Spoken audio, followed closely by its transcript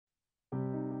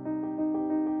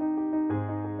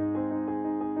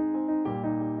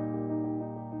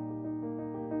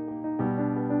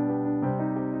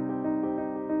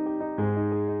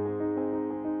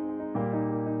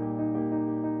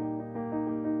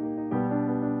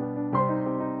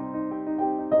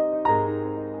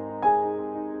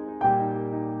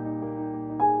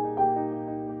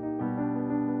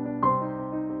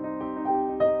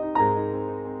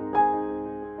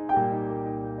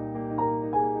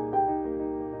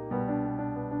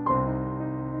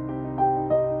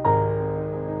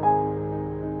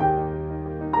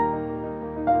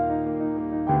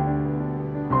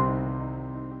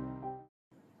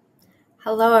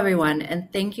Hello, everyone, and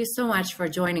thank you so much for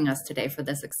joining us today for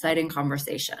this exciting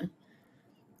conversation.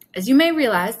 As you may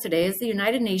realize, today is the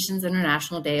United Nations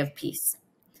International Day of Peace.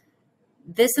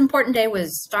 This important day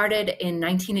was started in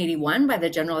 1981 by the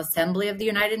General Assembly of the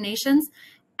United Nations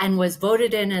and was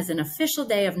voted in as an official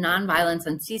day of nonviolence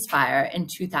and ceasefire in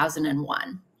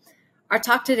 2001. Our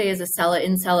talk today is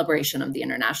in celebration of the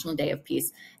International Day of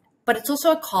Peace, but it's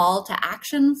also a call to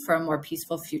action for a more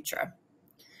peaceful future.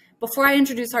 Before I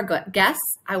introduce our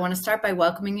guests, I want to start by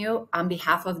welcoming you on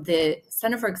behalf of the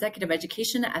Center for Executive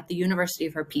Education at the University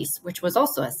for Peace, which was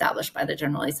also established by the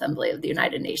General Assembly of the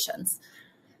United Nations.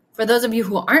 For those of you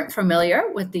who aren't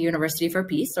familiar with the University for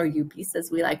Peace, or UPeace as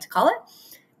we like to call it,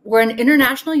 we're an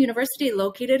international university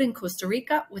located in Costa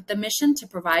Rica with the mission to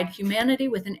provide humanity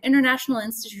with an international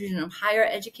institution of higher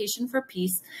education for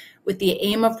peace with the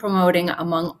aim of promoting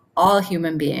among all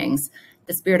human beings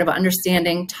the spirit of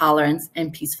understanding, tolerance,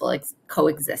 and peaceful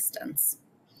coexistence.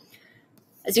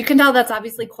 As you can tell, that's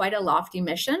obviously quite a lofty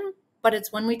mission, but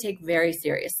it's one we take very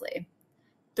seriously.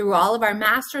 Through all of our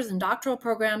master's and doctoral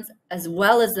programs, as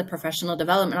well as the professional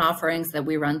development offerings that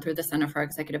we run through the Center for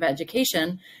Executive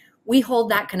Education, we hold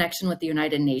that connection with the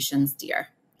United Nations dear.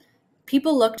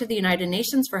 People look to the United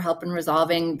Nations for help in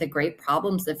resolving the great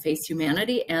problems that face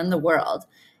humanity and the world.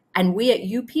 And we at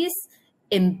UPeace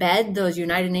embed those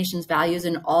United Nations values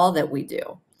in all that we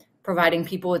do, providing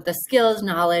people with the skills,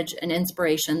 knowledge, and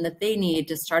inspiration that they need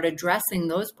to start addressing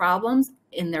those problems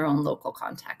in their own local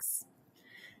contexts.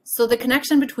 So the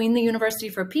connection between the University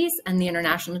for Peace and the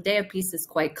International Day of Peace is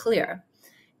quite clear,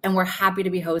 and we're happy to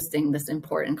be hosting this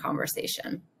important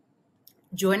conversation.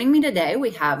 Joining me today,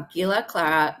 we have Gila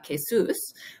Clara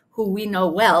Jesus, who we know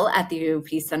well at the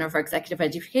UPeace Center for Executive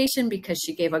Education because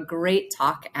she gave a great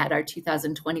talk at our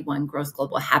 2021 Gross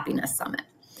Global Happiness Summit.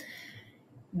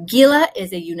 Gila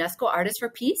is a UNESCO Artist for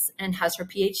Peace and has her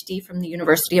PhD from the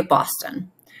University of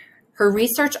Boston. Her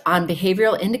research on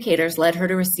behavioral indicators led her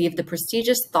to receive the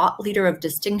prestigious Thought Leader of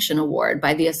Distinction Award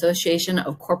by the Association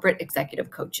of Corporate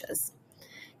Executive Coaches.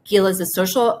 Gila is a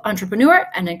social entrepreneur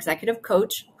and executive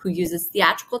coach who uses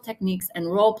theatrical techniques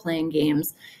and role-playing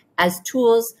games as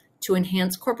tools to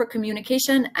enhance corporate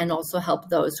communication and also help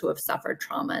those who have suffered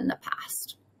trauma in the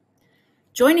past.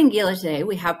 Joining Gila today,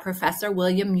 we have Professor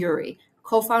William Ury,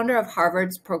 co-founder of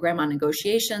Harvard's Program on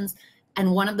Negotiations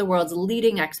and one of the world's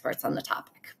leading experts on the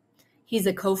topic. He's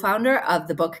a co-founder of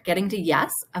the book Getting to Yes,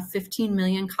 a 15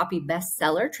 million copy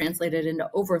bestseller translated into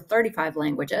over 35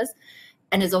 languages,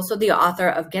 and is also the author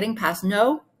of Getting Past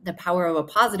No, The Power of a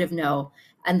Positive No,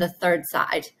 and The Third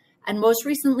Side, and most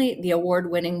recently, the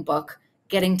award-winning book,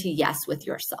 Getting to Yes with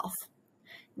Yourself.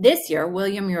 This year,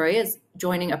 William Ury is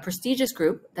joining a prestigious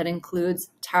group that includes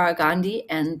Tara Gandhi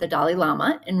and the Dalai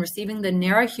Lama in receiving the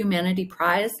Nera Humanity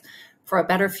Prize for a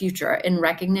Better Future in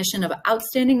recognition of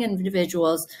outstanding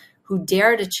individuals who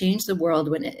dare to change the world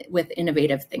with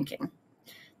innovative thinking.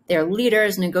 They're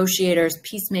leaders, negotiators,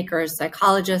 peacemakers,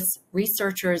 psychologists,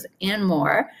 researchers, and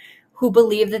more who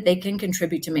believe that they can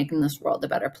contribute to making this world a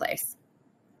better place.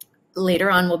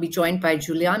 Later on, we'll be joined by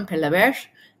Julien Pelaberge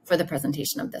for the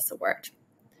presentation of this award.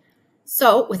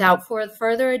 So without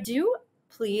further ado,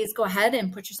 please go ahead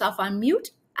and put yourself on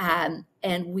mute, and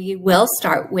we will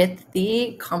start with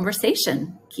the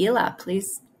conversation. Gila, please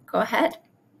go ahead.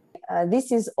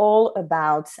 This is all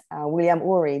about William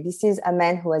Ury. This is a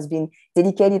man who has been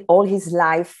dedicated all his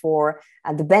life for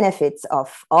the benefits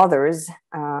of others'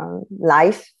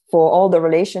 life, for all the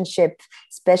relationship,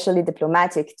 especially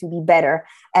diplomatic, to be better.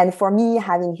 And for me,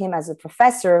 having him as a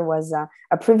professor was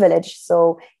a privilege.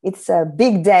 So it's a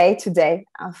big day today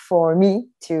for me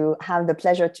to have the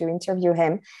pleasure to interview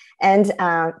him and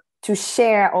to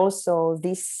share also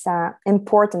this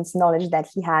important knowledge that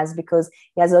he has, because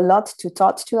he has a lot to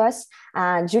taught to us.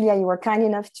 Julia, you were kind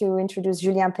enough to introduce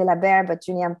Julien Pelaberge, but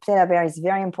Julien Pelaberge is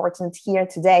very important here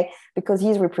today because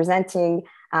he's representing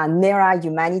NERA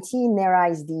Humanity.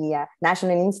 NERA is the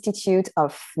National Institute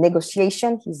of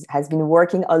Negotiation. He has been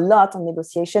working a lot on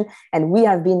negotiation, and we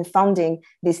have been founding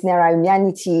this NERA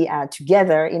Humanity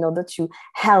together in order to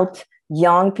help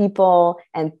young people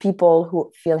and people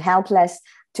who feel helpless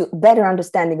to better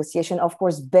understand negotiation, of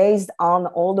course, based on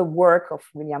all the work of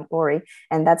William Ury.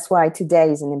 And that's why today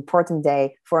is an important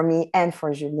day for me and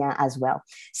for Julien as well.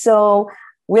 So,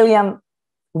 William,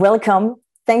 welcome.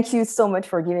 Thank you so much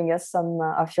for giving us some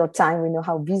of your time. We know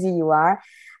how busy you are.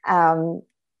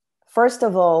 First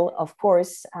of all, of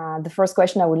course, the first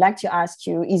question I would like to ask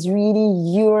you is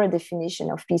really your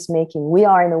definition of peacemaking. We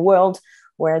are in a world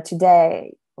where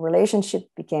today relationship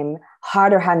became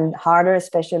harder and harder,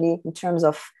 especially in terms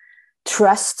of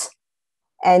trust.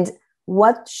 And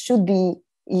what should be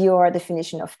your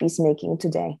definition of peacemaking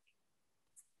today?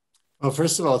 Well,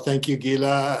 first of all, thank you,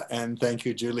 Gila, and thank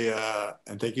you, Julia,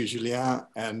 and thank you, Julien,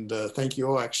 and thank you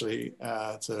all, actually.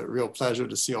 It's a real pleasure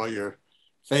to see all your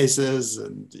faces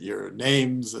and your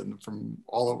names and from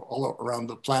all around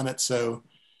the planet. So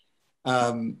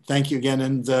thank you again,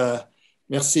 and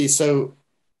merci. So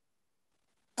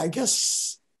I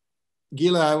guess,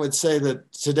 Gila, I would say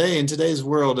that today, in today's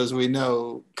world, as we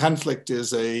know, conflict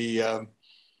is a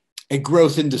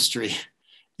growth industry.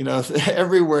 You know,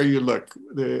 everywhere you look,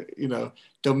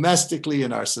 domestically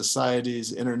in our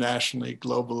societies, internationally,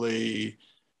 globally,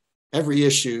 every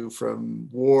issue from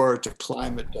war to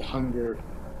climate to hunger,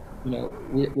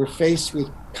 we're faced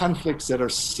with conflicts that are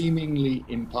seemingly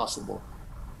impossible.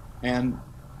 And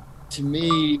to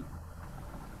me,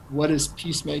 what is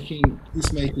peacemaking?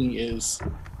 Peacemaking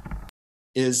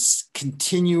is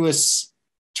continuous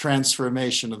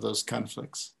transformation of those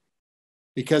conflicts.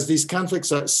 Because these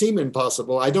conflicts seem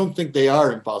impossible. I don't think they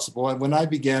are impossible. And when I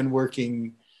began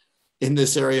working in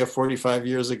this area 45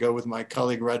 years ago with my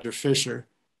colleague Roger Fisher,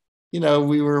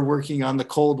 we were working on the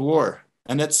Cold War,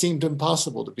 and it seemed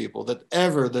impossible to people that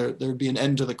ever there'd be an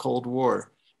end to the Cold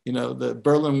War. The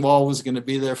Berlin Wall was going to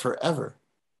be there forever.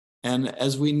 And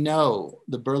as we know,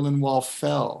 the Berlin Wall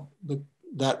fell.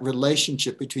 That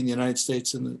relationship between the United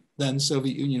States and the then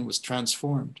Soviet Union was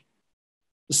transformed.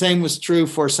 The same was true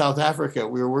for South Africa.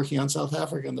 We were working on South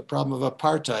Africa and the problem of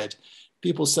apartheid.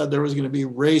 People said there was going to be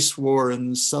race war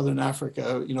in Southern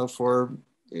Africa, for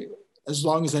as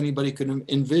long as anybody could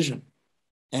envision.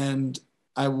 And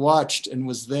I watched and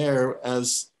was there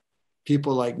as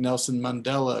people like Nelson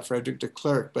Mandela, Frederick de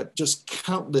Klerk, but just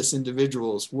countless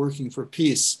individuals working for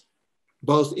peace,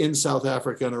 both in South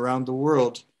Africa and around the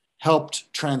world,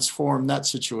 helped transform that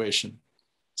situation.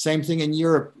 Same thing in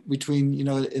Europe between,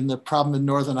 in the problem in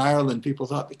Northern Ireland, people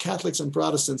thought the Catholics and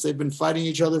Protestants, they've been fighting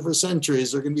each other for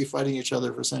centuries. They're going to be fighting each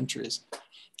other for centuries.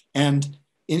 And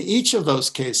in each of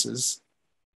those cases,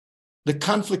 the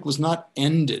conflict was not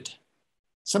ended.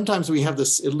 Sometimes we have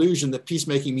this illusion that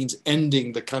peacemaking means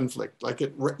ending the conflict, like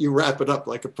you wrap it up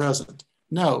like a present.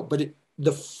 No, but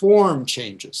the form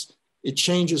changes. It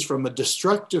changes from a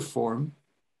destructive form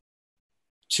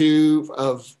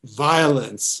of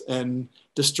violence and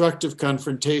destructive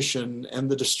confrontation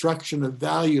and the destruction of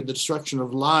value, the destruction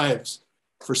of lives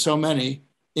for so many,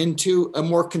 into a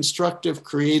more constructive,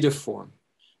 creative form.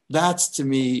 That's, to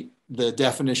me, the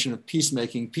definition of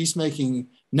peacemaking. Peacemaking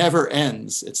never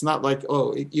ends. It's not like,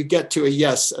 you get to a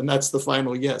yes and that's the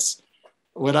final yes.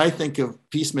 What I think of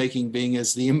peacemaking being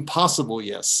is the impossible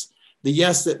yes. The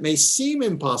yes that may seem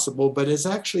impossible, but is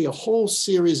actually a whole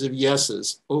series of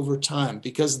yeses over time,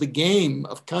 because the game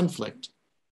of conflict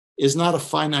is not a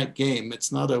finite game.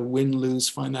 It's not a win-lose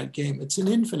finite game. It's an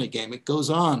infinite game. It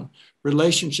goes on.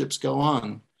 Relationships go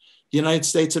on. The United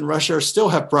States and Russia still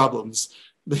have problems.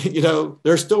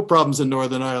 There's still problems in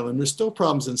Northern Ireland. There's still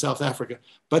problems in South Africa.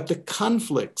 But the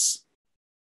conflicts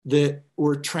that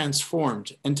were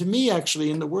transformed. And to me,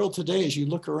 actually, in the world today, as you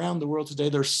look around the world today,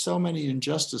 there's so many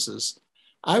injustices.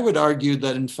 I would argue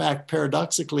that, in fact,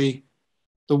 paradoxically,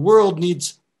 the world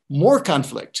needs more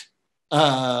conflict,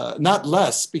 not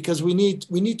less, because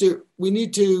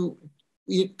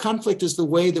conflict is the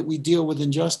way that we deal with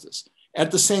injustice. At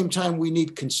the same time, we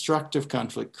need constructive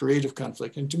conflict, creative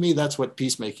conflict. And to me, that's what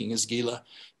peacemaking is, Gila.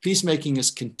 Peacemaking is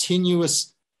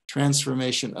continuous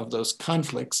transformation of those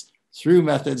conflicts through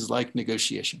methods like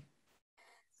negotiation.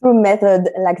 Through method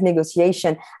like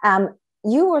negotiation.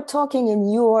 You were talking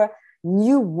in your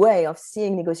new way of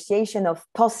seeing negotiation of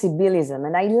possibilism.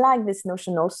 And I like this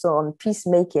notion also on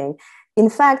peacemaking. In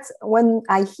fact, when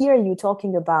I hear you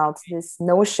talking about this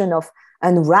notion of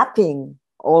unwrapping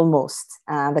almost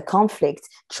the conflict,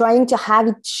 trying to have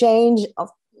it change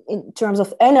in terms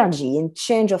of energy, in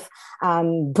change of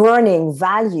burning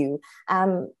value,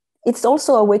 it's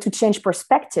also a way to change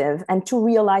perspective and to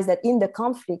realize that in the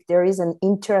conflict, there is an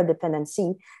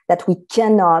interdependency that we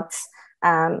cannot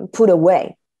put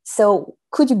away. So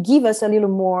could you give us a little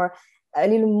more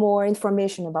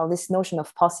information about this notion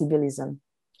of possibilism?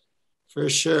 For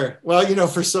sure. Well,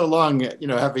 for so long,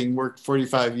 having worked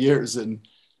 45 years in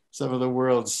some of the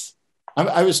world's,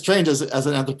 I was trained as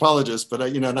an anthropologist, but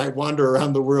and I wander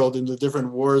around the world in the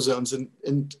different war zones and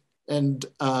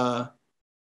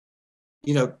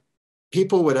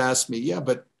people would ask me, yeah,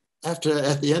 but at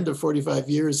the end of 45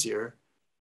 years here,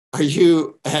 are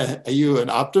you an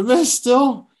optimist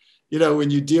still? When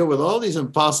you deal with all these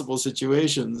impossible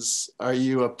situations, are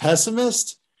you a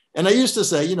pessimist? And I used to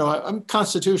say, I'm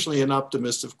constitutionally an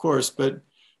optimist, of course, but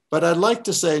I'd like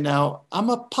to say now I'm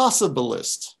a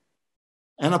possibilist.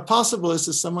 And a possibilist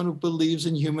is someone who believes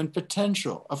in human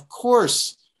potential. Of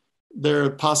course, there are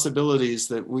possibilities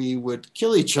that we would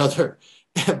kill each other,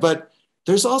 but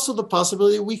there's also the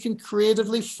possibility that we can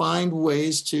creatively find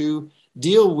ways to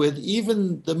deal with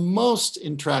even the most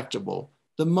intractable,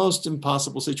 the most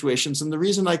impossible situations. And the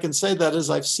reason I can say that is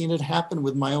I've seen it happen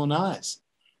with my own eyes.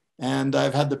 And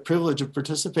I've had the privilege of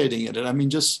participating in it. I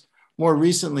mean, just more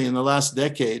recently in the last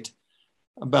decade,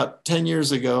 about 10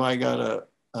 years ago, I got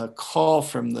a call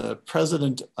from the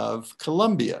president of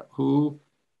Colombia who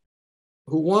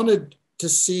wanted to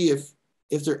see if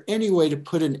there's any way to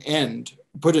put an end,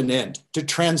 to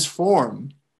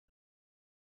transform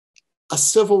a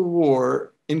civil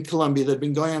war in Colombia that had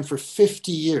been going on for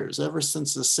 50 years, ever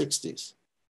since the 60s.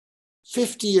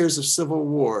 50 years of civil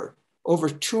war, over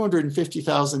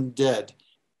 250,000 dead,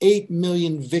 8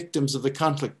 million victims of the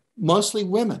conflict, mostly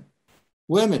women,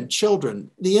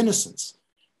 children, the innocents.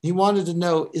 He wanted to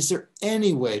know, is there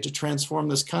any way to transform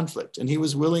this conflict? And he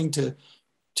was willing to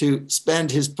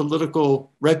spend his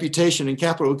political reputation and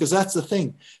capital, because that's the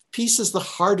thing. Peace is the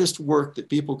hardest work that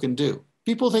people can do.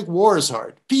 People think war is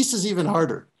hard. Peace is even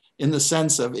harder, in the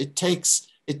sense of it takes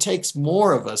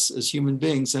more of us as human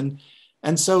beings.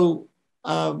 And so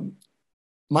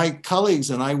my colleagues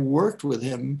and I worked with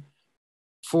him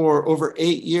for over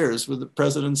 8 years with the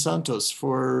President Santos.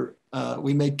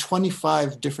 We made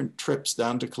 25 different trips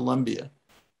down to Colombia.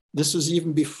 This was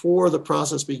even before the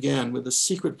process began, with a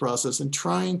secret process, and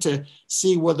trying to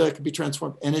see whether it could be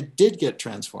transformed. And it did get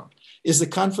transformed. Is the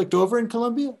conflict over in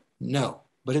Colombia? No,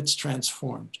 but it's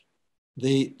transformed.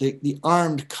 The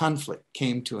armed conflict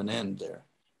came to an end there.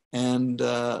 And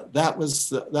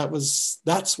that's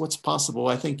what's possible,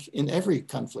 I think, in every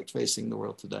conflict facing the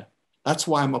world today. That's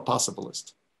why I'm a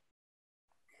possibilist.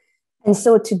 And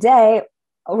so today,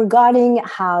 regarding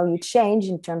how you change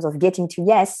in terms of getting to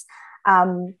yes,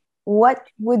 what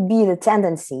would be the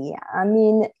tendency? I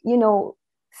mean,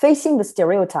 facing the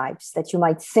stereotypes that you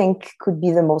might think could be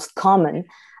the most common,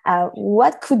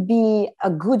 what could be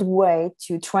a good way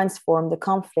to transform the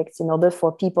conflicts in order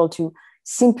for people to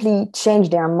simply change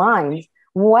their mind?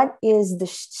 What is the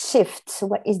shift?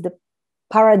 What is the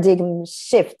paradigm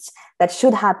shift that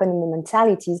should happen in the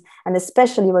mentalities, and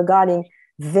especially regarding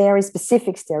very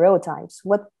specific stereotypes?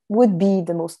 What would be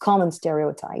the most common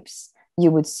stereotypes you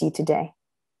would see today?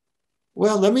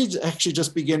 Well, let me actually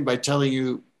just begin by telling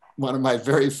you one of my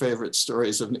very favorite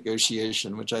stories of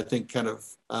negotiation, which I think kind of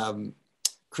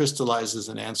crystallizes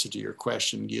an answer to your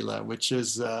question, Gila, which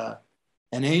is an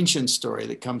ancient story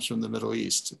that comes from the Middle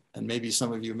East. And maybe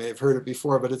some of you may have heard it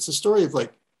before, but it's a story of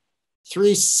like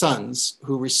 3 sons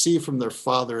who receive from their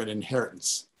father an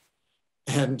inheritance.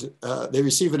 And they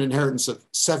receive an inheritance of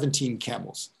 17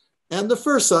 camels. And the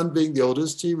first son, being the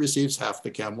oldest, he receives half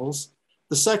the camels.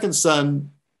 The second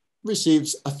son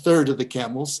receives a third of the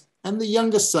camels, and the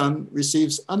youngest son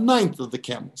receives a ninth of the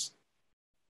camels.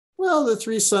 Well, the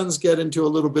 3 sons get into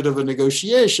a little bit of a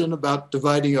negotiation about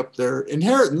dividing up their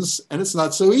inheritance, and it's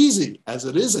not so easy, as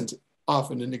it isn't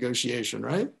often in negotiation,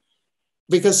 right?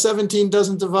 Because 17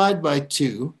 doesn't divide by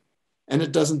 2, and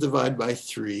it doesn't divide by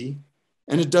 3,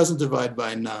 and it doesn't divide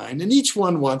by 9, and each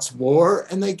one wants more,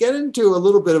 and they get into a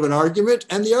little bit of an argument,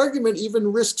 and the argument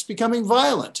even risks becoming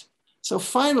violent. So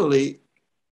finally,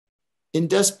 in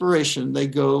desperation, they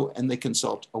go and they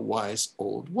consult a wise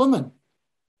old woman.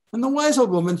 And the wise old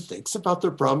woman thinks about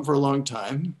their problem for a long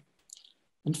time.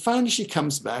 And finally, she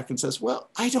comes back and says, well,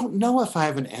 I don't know if I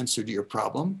have an answer to your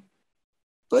problem,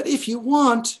 but if you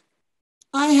want,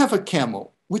 I have a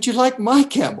camel. Would you like my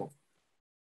camel?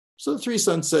 So the 3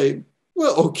 sons say,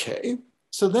 well, okay.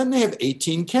 So then they have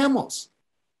 18 camels.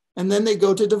 And then they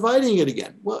go to dividing it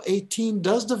again. Well, 18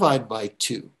 does divide by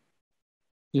 2.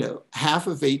 Half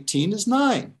of 18 is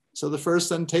 9. So the first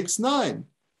son takes 9.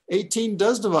 18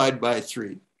 does divide by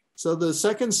 3. So the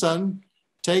second son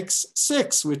takes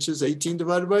 6, which is 18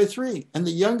 divided by 3. And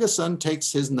the youngest son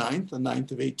takes his ninth. The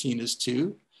ninth of 18 is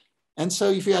 2. And so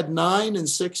if you add 9 and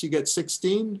 6, you get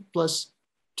 16 plus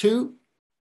 2.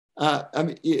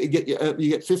 You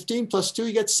get 15 plus 2,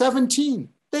 you get 17.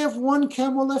 They have 1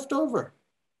 camel left over.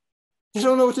 They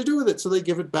don't know what to do with it, so they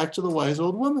give it back to the wise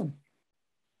old woman.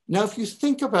 Now, if you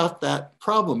think about that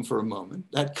problem for a moment,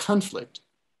 that conflict,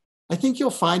 I think you'll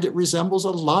find it resembles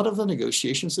a lot of the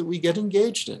negotiations that we get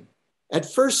engaged in. At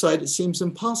first sight, it seems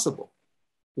impossible.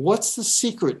 What's the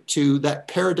secret to that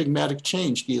paradigmatic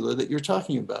change, Gila, that you're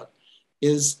talking about?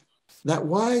 Is that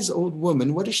wise old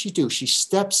woman, what does she do? She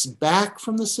steps back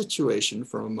from the situation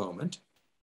for a moment.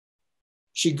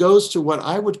 She goes to what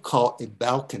I would call a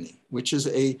balcony, which is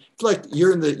like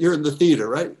you're in the theater,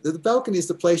 right? The balcony is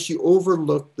the place you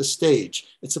overlook the stage.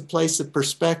 It's a place of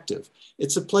perspective.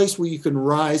 It's a place where you can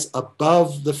rise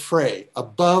above the fray,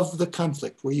 above the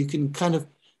conflict, where you can kind of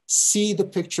see the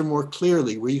picture more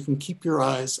clearly, where you can keep your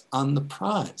eyes on the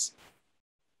prize.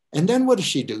 And then what does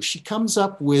she do? She comes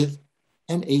up with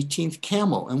an 18th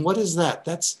camel. And what is that?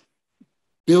 That's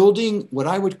building what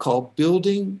I would call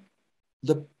building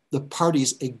the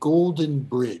parties a golden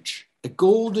bridge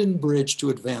to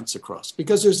advance across,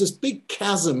 because there's this big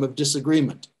chasm of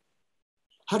disagreement.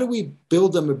 How do we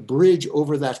build them a bridge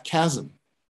over that chasm?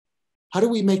 How do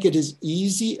we make it as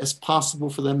easy as possible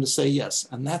for them to say yes?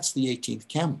 And that's the 18th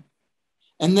camel.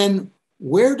 And then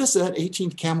where does that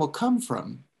 18th camel come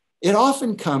from? It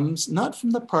often comes not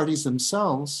from the parties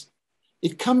themselves,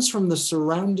 it comes from the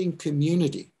surrounding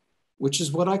community, which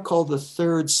is what I call the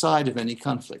third side of any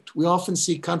conflict. We often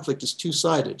see conflict as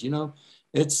two-sided,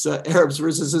 it's Arabs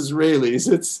versus Israelis,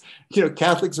 it's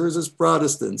Catholics versus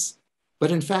Protestants.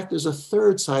 But in fact, there's a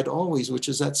third side always, which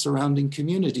is that surrounding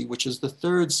community, which is the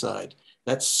third side,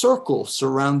 that circle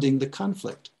surrounding the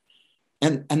conflict.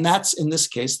 And that's, in this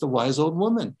case, the wise old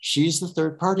woman. She's the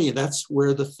third party. That's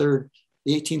where the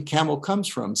 18th camel comes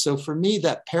from. So for me,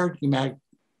 that paradigmatic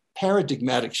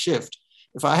shift,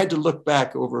 if I had to look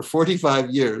back over 45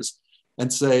 years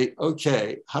and say,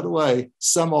 okay, how do I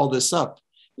sum all this up?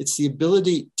 It's the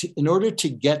ability to, in order to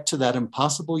get to that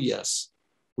impossible yes,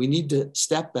 we need to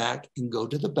step back and go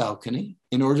to the balcony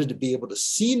in order to be able to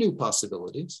see new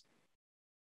possibilities.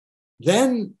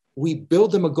 Then we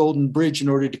build them a golden bridge in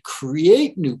order to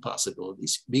create new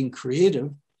possibilities, being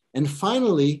creative. And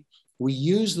finally, we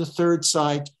use the third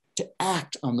side to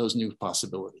act on those new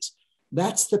possibilities.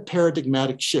 That's the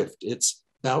paradigmatic shift. It's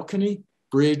balcony,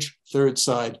 bridge, third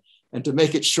side. And to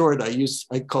make it short,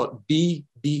 I call it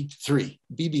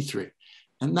BB3.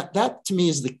 And that to me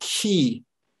is the key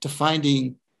to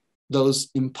finding those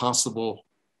impossible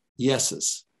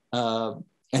yeses. And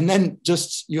then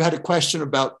just, you had a question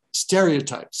about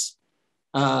stereotypes.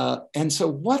 And so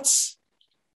what's,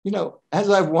 as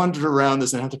I've wandered around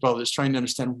as an anthropologist trying to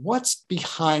understand what's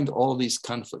behind all these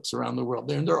conflicts around the world,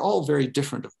 and they're all very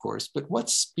different, of course, but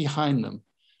what's behind them?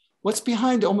 What's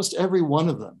behind almost every one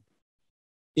of them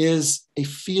is a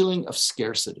feeling of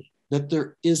scarcity, that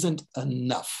there isn't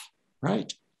enough,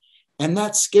 right? And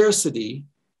that scarcity,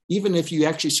 even if you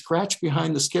actually scratch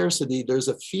behind the scarcity, there's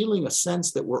a feeling, a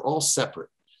sense that we're all separate.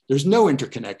 There's no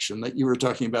interconnection that you were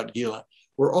talking about, Gila.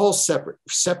 We're all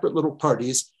separate little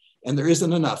parties, and there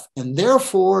isn't enough. And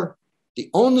therefore, the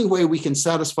only way we can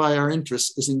satisfy our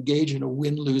interests is engage in a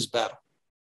win-lose battle.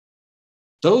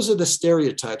 Those are the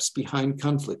stereotypes behind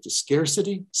conflict: the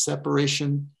scarcity,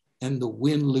 separation, and the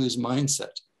win-lose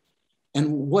mindset.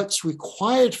 And what's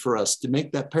required for us to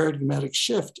make that paradigmatic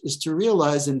shift is to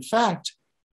realize, in fact,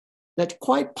 that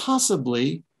quite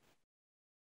possibly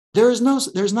there's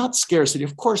not scarcity.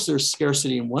 Of course, there's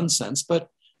scarcity in one sense, but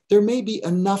there may be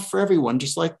enough for everyone,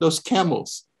 just like those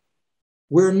camels.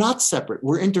 We're not separate,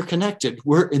 we're interconnected.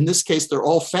 In this case, they're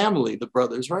all family, the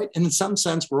brothers, right? And in some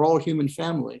sense, we're all human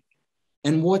family.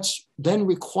 And what's then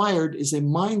required is a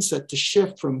mindset to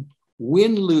shift from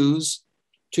win-lose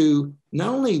to not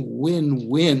only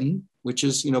win-win, which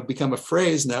is, become a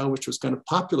phrase now, which was kind of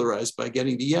popularized by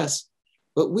getting the yes,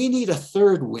 but we need a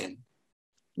third win.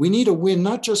 We need a win,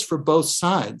 not just for both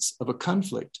sides of a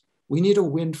conflict. We need a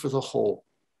win for the whole.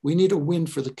 We need a win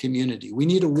for the community. We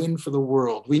need a win for the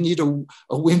world. We need a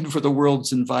win for the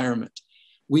world's environment.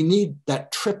 We need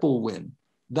that triple win.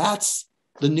 That's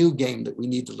the new game that we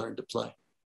need to learn to play.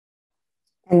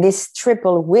 And this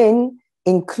triple win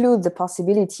includes the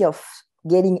possibility of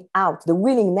getting out, the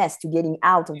willingness to getting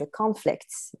out of the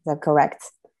conflicts. Is that correct?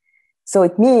 So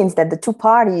it means that the two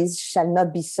parties shall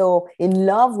not be so in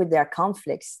love with their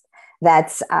conflicts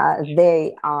that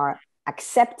they are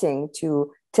accepting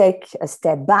to take a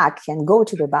step back and go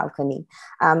to the balcony.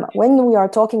 When we are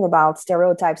talking about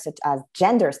stereotypes such as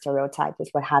gender stereotypes, is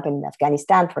what happened in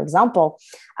Afghanistan, for example,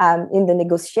 in the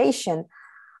negotiation,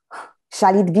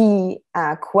 shall it be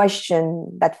a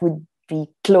question that would be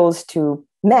close to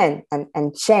men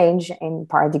and change in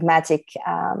paradigmatic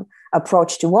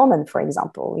approach to women, for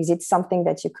example? Is it something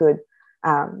that you could,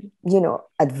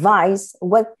 advise?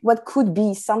 What could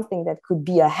be something that could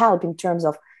be a help in terms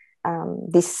of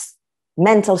this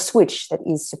mental switch that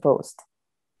is supposed?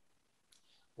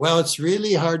 Well, it's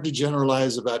really hard to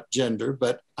generalize about gender,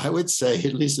 but I would say,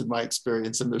 at least in my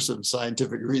experience, and there's some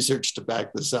scientific research to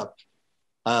back this up,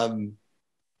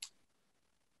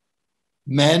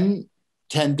 men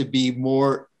tend to be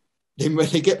more,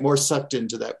 they get more sucked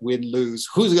into that win-lose.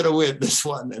 Who's going to win this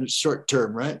one? And it's short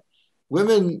term, right?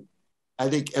 Women, I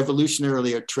think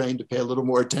evolutionarily are trained to pay a little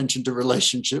more attention to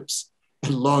relationships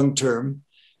and long term.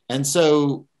 And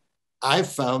so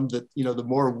I've found that, the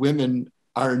more women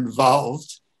are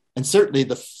involved, and certainly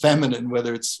the feminine,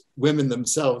 whether it's women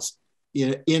themselves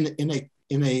in a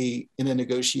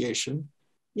negotiation,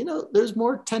 there's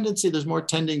more tending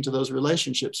to those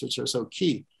relationships, which are so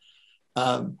key.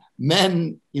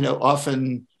 Men,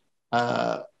 often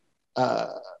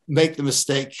make the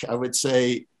mistake, I would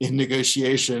say, in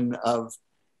negotiation of,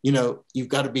 you've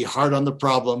got to be hard on the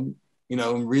problem,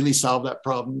 and really solve that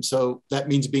problem. So that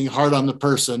means being hard on the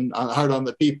person, hard on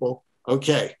the people.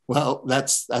 Okay, well,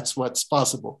 that's what's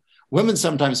possible. Women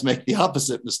sometimes make the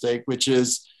opposite mistake, which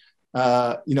is,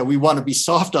 we want to be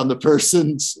soft on the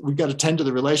persons. We've got to tend to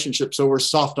the relationship, so we're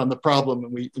soft on the problem,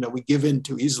 and we give in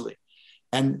too easily.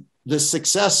 And the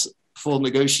successful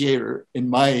negotiator, in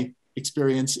my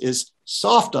experience, is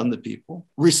soft on the people,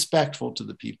 respectful to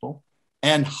the people,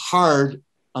 and hard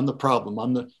on the problem,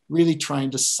 on the really trying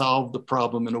to solve the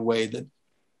problem in a way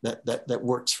that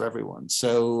works for everyone.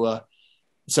 So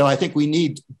I think we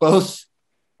need both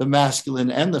the masculine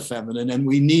and the feminine, and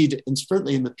we need, and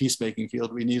certainly in the peacemaking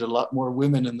field, we need a lot more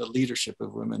women in the leadership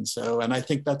of women. And I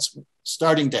think that's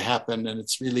starting to happen, and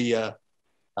it's really an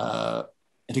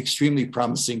extremely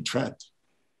promising trend.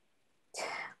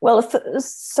 Well,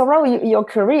 throughout your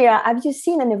career, have you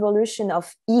seen an evolution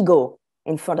of ego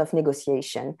in front of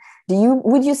negotiation?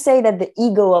 Would you say that the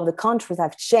ego of the countries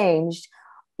have changed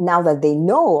now that they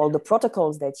know all the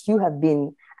protocols that you have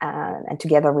been, and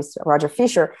together with Roger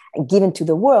Fisher, given to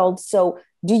the world? So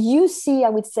do you see, I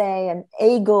would say, an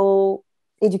ego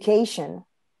education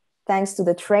thanks to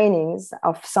the trainings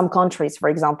of some countries, for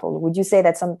example? Would you say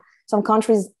that some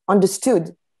countries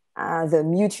understood the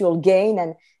mutual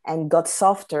gain and got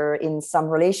softer in some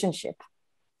relationship?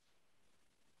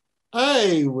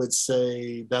 I would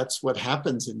say that's what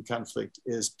happens in conflict,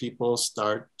 is people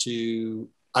start to,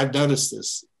 I've noticed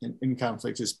this in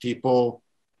conflict, is people,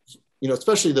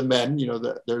 especially the men,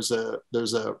 there's a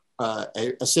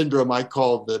syndrome I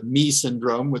call the me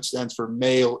syndrome, which stands for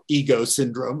male ego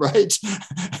syndrome, right?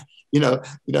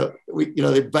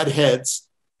 They butt heads.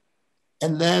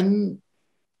 And then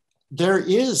there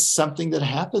is something that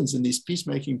happens in these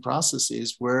peacemaking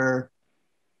processes where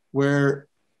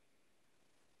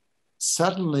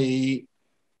suddenly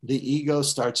the ego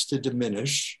starts to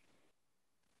diminish.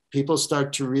 People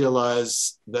start to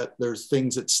realize that there's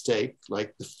things at stake,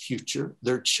 like the future,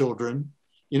 their children.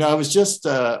 I was just,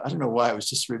 I don't know why, I was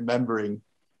just remembering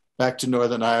back to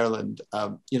Northern Ireland,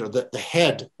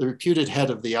 the reputed head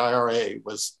of the IRA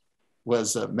was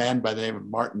a man by the name of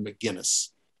Martin McGuinness.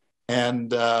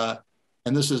 And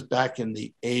this was back in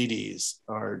the 80s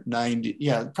or 90s.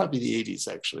 Yeah, probably the 80s,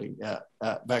 actually.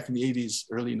 Back in the 80s,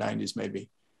 early 90s, maybe.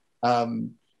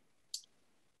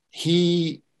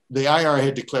 The IRA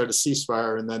had declared a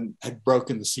ceasefire and then had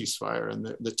broken the ceasefire, and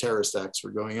the terrorist acts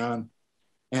were going on.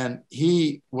 And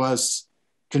he was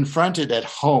confronted at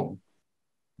home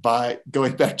by,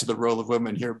 going back to the role of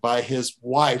women here, by his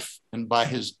wife and by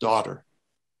his daughter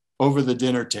over the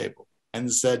dinner table,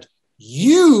 and said,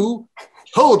 "You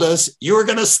told us you were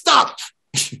going to stop."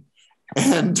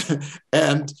 and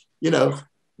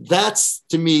that's,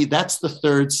 to me, that's the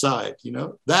third side,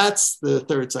 that's the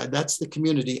third side, that's the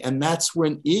community. And that's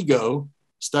when ego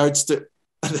starts to,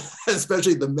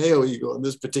 especially the male ego in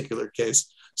this particular case,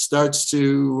 starts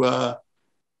to,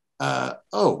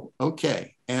 oh,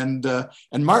 okay. And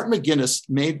Martin McGuinness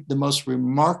made the most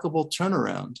remarkable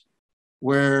turnaround,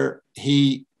 where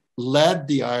he led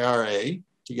the IRA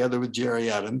together with Jerry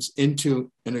Adams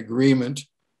into an agreement,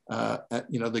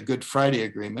 the Good Friday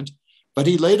Agreement. But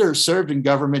he later served in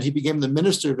government. He became the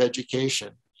Minister of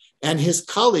Education. And his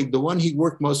colleague, the one he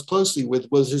worked most closely with,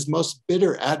 was his most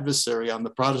bitter adversary on the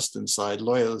Protestant side,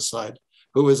 loyalist side,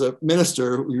 who was a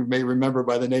minister who you may remember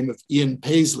by the name of Ian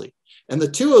Paisley. And the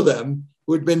two of them,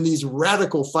 who had been these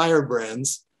radical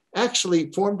firebrands,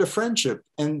 actually formed a friendship.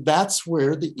 And that's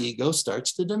where the ego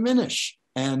starts to diminish.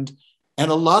 And a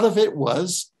lot of it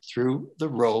was through the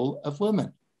role of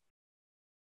women.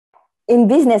 In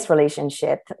business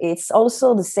relationship, it's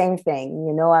also the same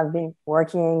thing. I've been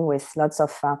working with lots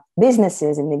of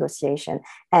businesses in negotiation.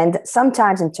 And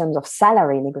sometimes in terms of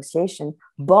salary negotiation,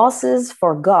 bosses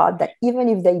forgot that even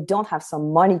if they don't have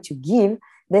some money to give,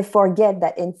 they forget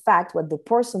that, in fact, what the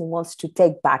person wants to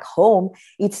take back home,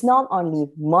 it's not only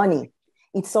money.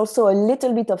 It's also a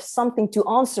little bit of something to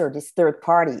answer this third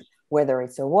party, whether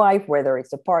it's a wife, whether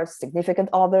it's a significant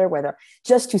other, whether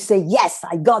just to say, yes,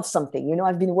 I got something.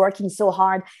 I've been working so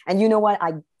hard, and you know what?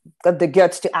 got the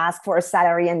guts to ask for a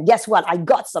salary, and guess what, I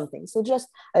got something. So just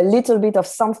a little bit of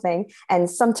something. And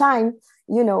sometimes,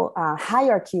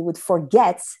 hierarchy would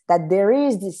forget that there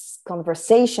is this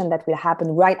conversation that will happen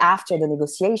right after the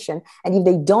negotiation, and if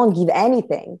they don't give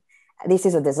anything, this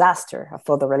is a disaster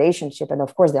for the relationship, and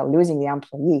of course they're losing the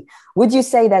employee. Would you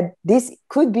say that this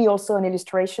could be also an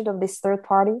illustration of this third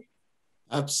party?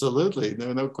 Absolutely,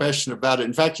 no question about it.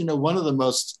 In fact, one of the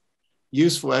most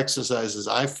useful exercises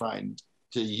I find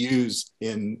to use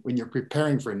when you're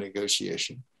preparing for a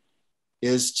negotiation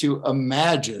is to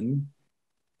imagine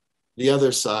the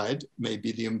other side,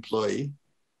 maybe the employee,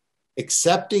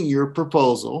 accepting your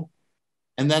proposal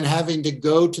and then having to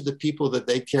go to the people that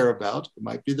they care about, it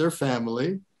might be their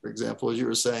family, for example, as you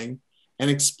were saying, and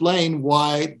explain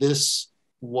why this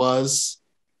was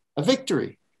a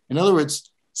victory. In other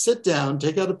words, sit down,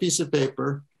 take out a piece of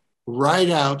paper, write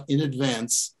out in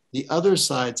advance the other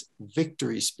side's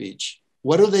victory speech.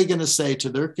 What are they going to say to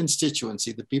their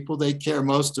constituency, the people they care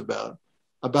most about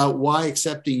why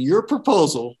accepting your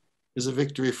proposal is a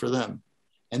victory for them?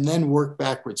 And then work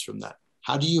backwards from that.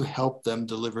 How do you help them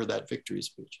deliver that victory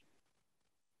speech?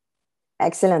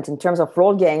 Excellent. In terms of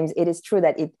role games, it is true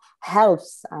that it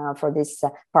helps for this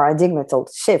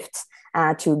paradigmatal shift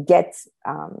to get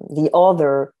the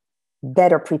other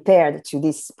better prepared to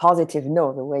this positive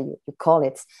no, the way you call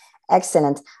it.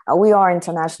 Excellent. We are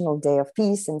International Day of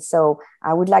Peace. And so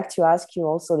I would like to ask you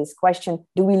also this question.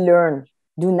 Do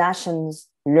nations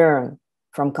learn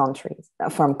from countries,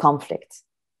 from conflict?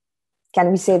 Can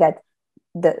we say that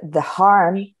the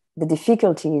harm, the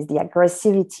difficulties, the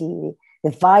aggressivity,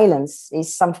 the violence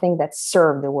is something that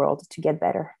served the world to get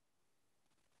better?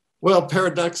 Well,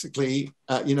 paradoxically,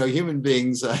 human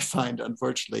beings, I find,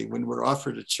 unfortunately, when we're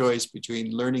offered a choice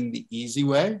between learning the easy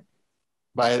way,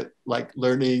 by like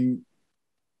learning,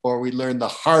 or we learn the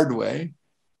hard way,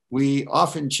 we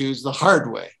often choose the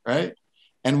hard way, right?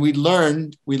 And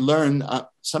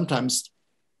sometimes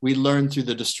we learn through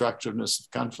the destructiveness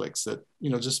of conflicts that,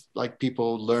 just like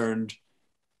people learned,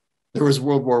 there was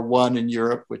World War I in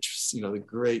Europe, which, the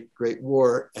great, great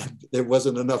war, and there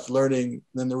wasn't enough learning.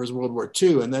 Then there was World War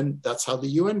II, and then that's how the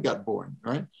UN got born,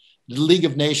 right? The League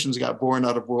of Nations got born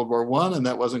out of World War I, and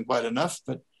that wasn't quite enough.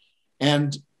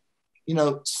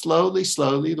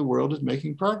 Slowly, the world is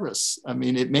making progress. I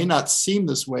mean, it may not seem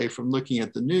this way from looking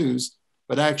at the news,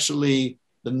 but actually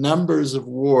the numbers of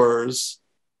wars,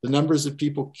 the numbers of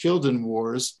people killed in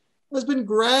wars has been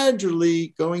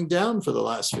gradually going down for the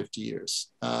last 50 years.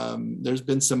 There's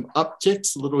been some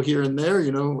upticks, a little here and there,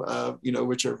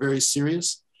 which are very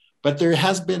serious, but there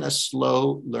has been a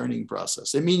slow learning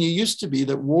process. I mean, it used to be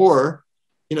that war,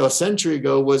 a century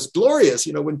ago was glorious.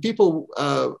 When people,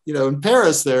 in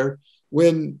Paris there,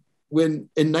 when in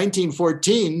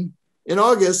 1914, in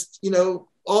August,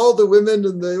 all the women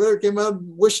and the women came out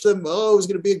and wished them, it was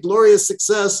going to be a glorious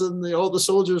success, and all the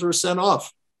soldiers were sent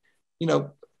off.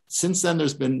 Since then,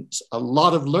 there's been a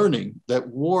lot of learning that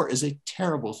war is a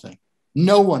terrible thing.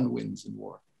 No one wins in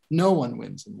war. No one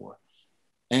wins in war.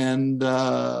 And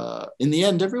in the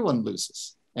end, everyone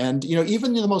loses. And,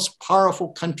 even the most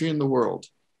powerful country in the world,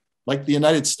 like the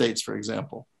United States, for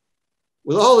example,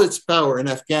 with all its power in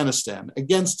Afghanistan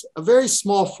against a very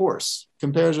small force,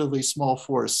 comparatively small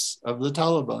force of the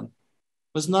Taliban,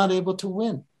 was not able to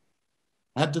win,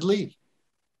 had to leave.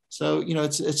 So,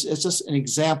 it's just an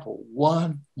example,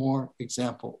 one more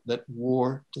example that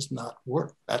war does not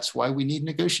work. That's why we need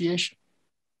negotiation.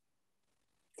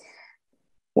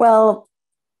 Well,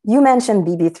 you mentioned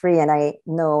BB3, and I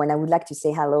know, and I would like to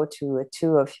say hello to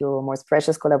two of your most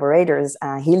precious collaborators,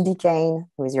 Hildy Kane,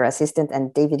 who is your assistant,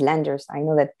 and David Landers. I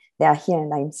know that they are here,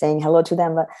 and I'm saying hello to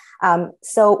them. But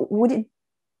so would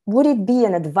it be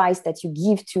an advice that you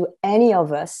give to any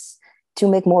of us to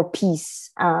make more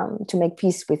peace, to make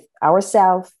peace with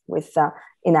ourselves, with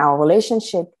in our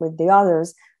relationship with the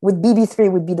others? Would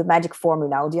BB3 would be the magic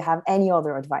formula? Or do you have any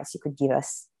other advice you could give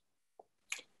us?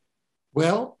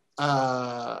 Well,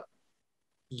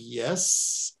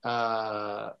 yes.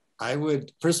 I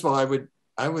would. First of all,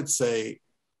 I would say,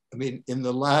 I mean, in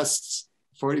the last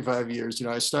 45 years,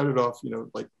 I started off,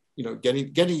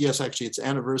 getting yes. Actually, its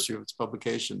anniversary of its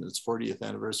publication, its 40th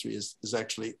anniversary is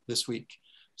actually this week.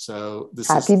 So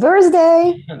Happy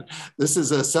birthday! This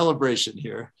is a celebration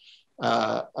here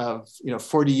of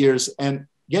 40 years, and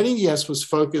Getting Yes was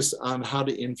focused on how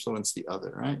to influence the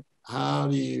other, right? How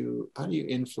do you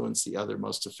influence the other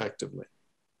most effectively?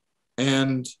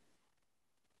 And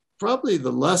probably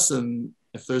the lesson,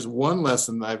 if there's one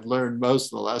lesson I've learned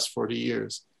most in the last 40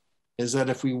 years, is that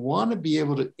if we want to be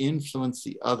able to influence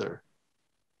the other,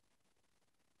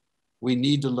 we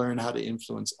need to learn how to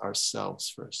influence ourselves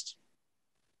first.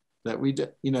 that we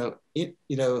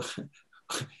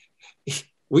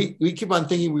keep on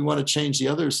thinking we want to change the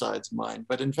other side's mind,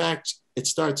 but in fact, it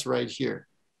starts right here.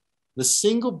 The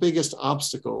single biggest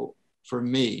obstacle for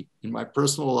me in my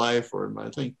personal life or in my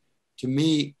thing, to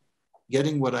me,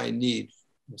 getting what I need,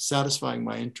 satisfying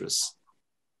my interests,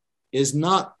 is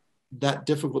not that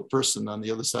difficult person on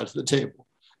the other side of the table.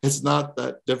 It's not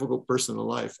that difficult person in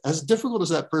life, as difficult as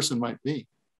that person might be.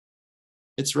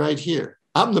 It's right here.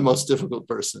 I'm the most difficult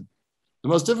person. The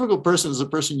most difficult person is the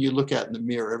person you look at in the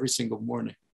mirror every single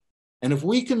morning. And if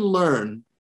we can learn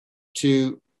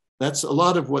to, that's a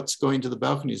lot of what's going to the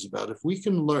balcony is about. If we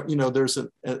can learn, there's a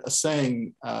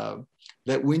saying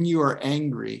that when you are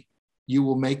angry, you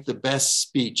will make the best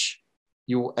speech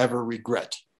you will ever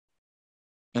regret.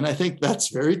 And I think that's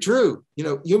very true.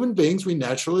 Human beings, we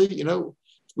naturally,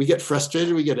 we get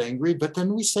frustrated, we get angry, but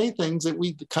then we say things that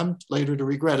we come later to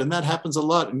regret. And that happens a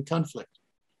lot in conflict.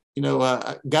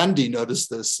 Gandhi noticed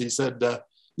this. He said,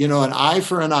 an eye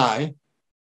for an eye.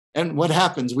 And what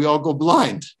happens? We all go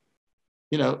blind.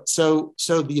 So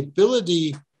the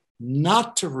ability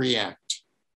not to react,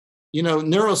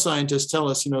 neuroscientists tell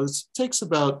us, it takes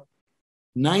about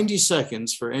 90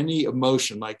 seconds for any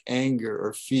emotion like anger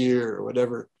or fear or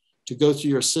whatever to go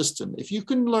through your system. If you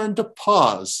can learn to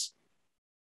pause,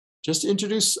 just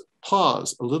introduce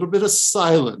pause, a little bit of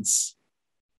silence.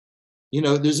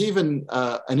 There's even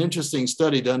an interesting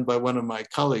study done by one of my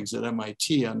colleagues at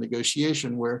MIT on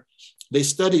negotiation where they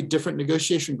studied different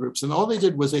negotiation groups, and all they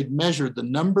did was they measured the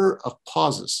number of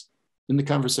pauses in the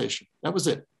conversation. That was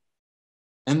it.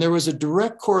 And there was a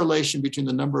direct correlation between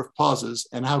the number of pauses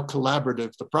and how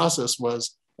collaborative the process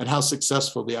was and how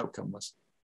successful the outcome was.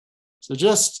 So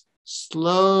just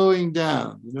slowing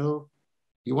down,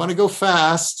 you want to go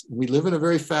fast. We live in a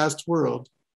very fast world.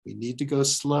 We need to go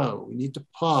slow. We need to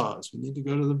pause. We need to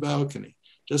go to the balcony.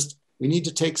 We need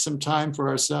to take some time for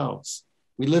ourselves.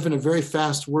 We live in a very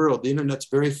fast world. The internet's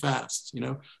very fast,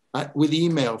 with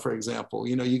email, for example,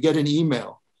 you get an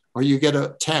email or you get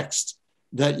a text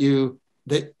that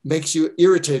makes you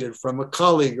irritated from a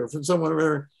colleague or from someone,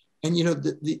 or, and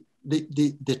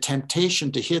the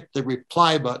temptation to hit the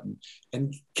reply button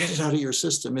and get it out of your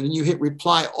system. And then you hit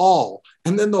reply all,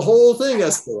 and then the whole thing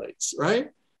escalates,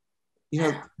 right?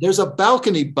 There's a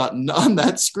balcony button on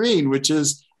that screen, which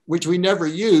we never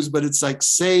use, but it's like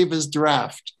save as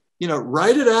draft.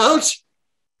 Write it out,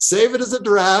 save it as a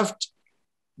draft,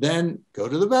 then go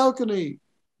to the balcony,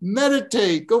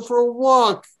 meditate, go for a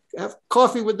walk, have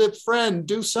coffee with a friend,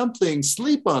 do something,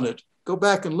 sleep on it, go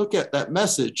back and look at that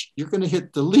message. You're going to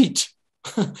hit delete.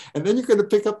 And then you're going to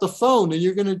pick up the phone and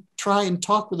you're going to try and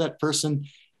talk with that person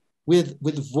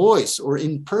with voice or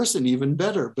in person, even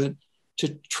better, but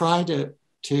to try to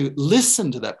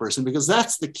listen to that person, because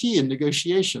that's the key in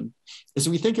negotiation. Is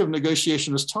we think of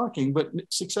negotiation as talking, but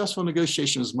successful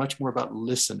negotiation is much more about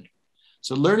listening.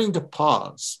 So learning to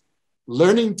pause,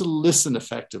 learning to listen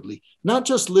effectively, not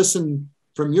just listen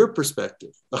from your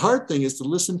perspective. The hard thing is to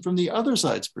listen from the other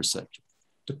side's perspective,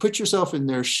 to put yourself in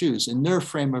their shoes, in their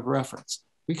frame of reference.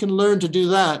 We can learn to do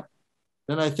that,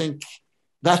 then I think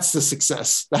that's the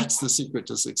success. That's the secret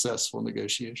to successful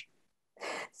negotiation.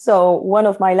 So one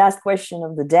of my last questions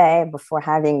of the day before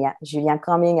having Julien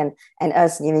coming and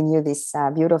us giving you this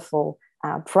beautiful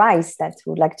prize that we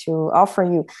would like to offer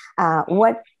you,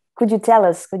 what could you tell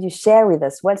us, could you share with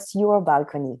us, what's your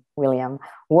balcony, William?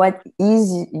 What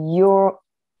is your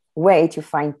way to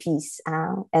find peace?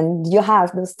 And you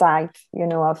have those type,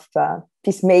 of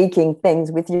peacemaking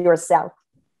things with yourself.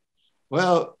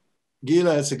 Well,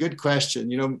 Gila, it's a good question.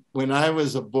 When I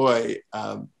was a boy,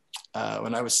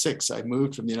 when I was 6, I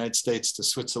moved from the United States to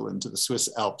Switzerland, to the Swiss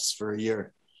Alps for a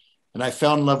year. And I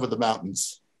fell in love with the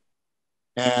mountains.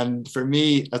 And for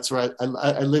me, that's where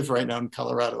I live right now in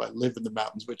Colorado. I live in the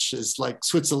mountains, which is like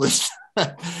Switzerland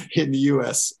in the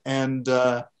US. And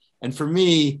for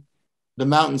me, the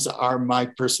mountains are my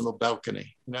personal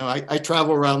balcony. I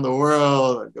travel around the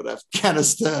world. I go to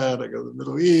Afghanistan, I go to the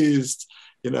Middle East,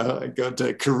 I go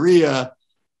to Korea.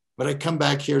 But I come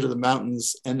back here to the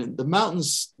mountains, and the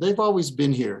mountains, they've always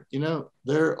been here.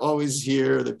 They're always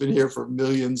here. They've been here for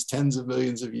millions, tens of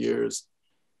millions of years.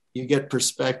 You get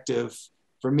perspective.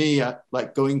 For me, I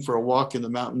like going for a walk in the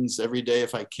mountains every day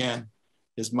if I can,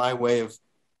 is my way of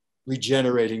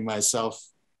regenerating myself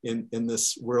in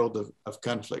this world of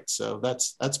conflict. So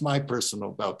that's my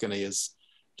personal balcony, is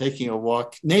taking a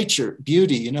walk. Nature,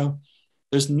 beauty,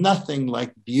 there's nothing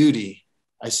like beauty.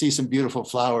 I see some beautiful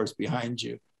flowers behind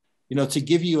you. To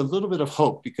give you a little bit of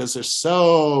hope, because there's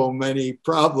so many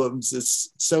problems. It's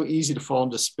so easy to fall in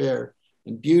despair.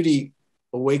 And beauty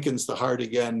awakens the heart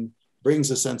again,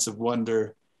 brings a sense of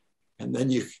wonder. And then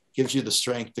you gives you the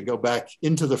strength to go back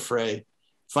into the fray,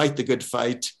 fight the good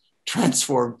fight,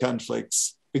 transform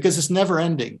conflicts, because it's never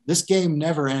ending. This game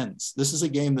never ends. This is a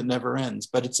game that never ends,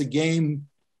 but it's a game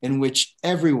in which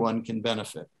everyone can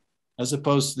benefit, as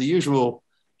opposed to the usual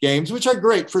games, which are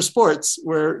great for sports,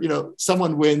 where, you know,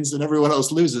 someone wins and everyone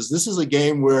else loses. This is a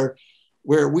game where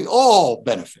we all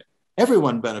benefit.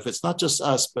 Everyone benefits, not just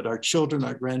us, but our children,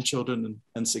 our grandchildren,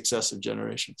 and successive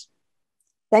generations.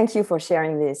 Thank you for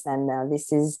sharing this. And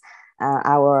this is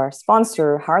our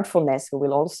sponsor, Heartfulness, who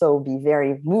will also be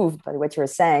very moved by what you're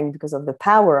saying because of the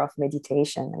power of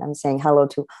meditation. And I'm saying hello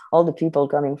to all the people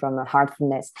coming from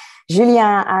Heartfulness.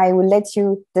 Julien, I will let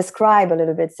you describe a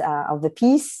little bit of the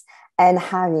piece, and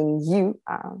having you,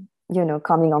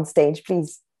 coming on stage,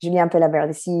 please. Julien Pelabert,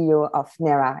 the CEO of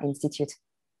NERA Institute.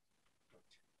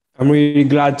 I'm really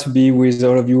glad to be with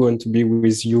all of you and to be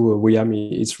with you, William.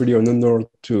 It's really an honor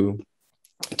to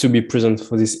be present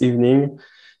for this evening.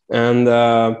 And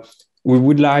we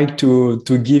would like to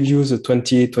give you the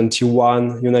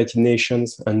 2021 United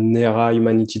Nations and NERA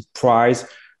Humanity Prize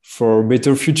for a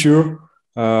better future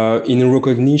in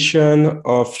recognition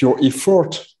of your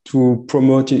effort to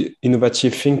promote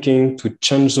innovative thinking, to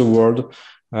change the world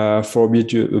for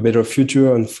a better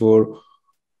future, and for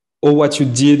all what you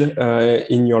did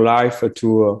in your life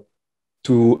to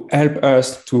help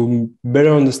us to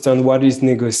better understand what is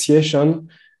negotiation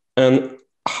and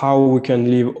how we can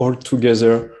live all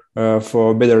together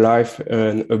for a better life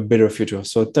and a better future.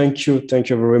 So thank you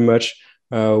very much,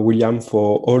 William,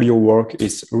 for all your work.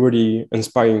 It's really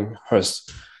inspiring us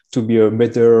to be a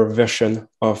better version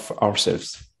of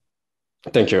ourselves.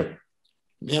 Thank you.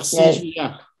 Merci, yes.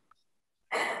 Julien.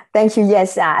 Thank you.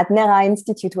 Yes, at NERA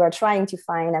Institute, we are trying to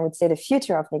find, I would say, the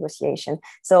future of negotiation.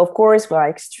 So, of course, we are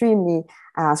extremely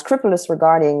scrupulous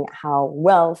regarding how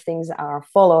well things are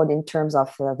followed in terms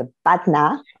of the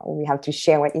BATNA. We have to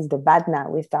share what is the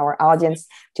BATNA with our audience,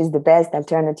 which is the best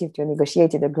alternative to a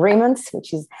negotiated agreement,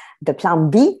 which is the Plan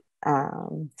B.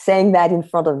 Saying that in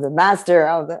front of the master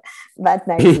of the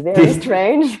BATNA is very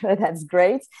strange, but that's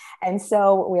great. And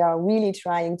so we are really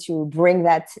trying to bring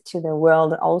that to the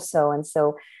world also. And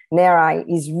so NERA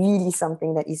is really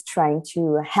something that is trying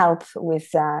to help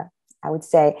with, I would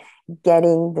say,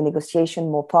 getting the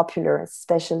negotiation more popular,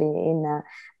 especially in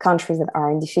countries that are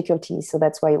in difficulty. So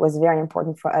that's why it was very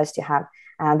important for us to have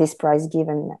this prize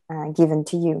given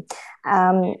to you.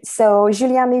 So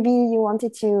Julien, maybe you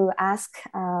wanted to ask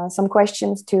some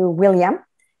questions to William.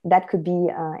 That could be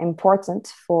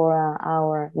important for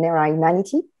our NERA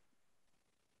Humanity.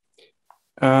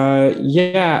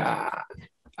 Yeah,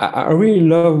 I really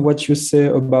love what you say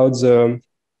about the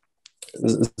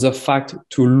fact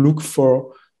to look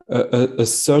for a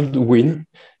third win,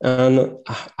 and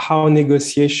how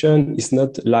negotiation is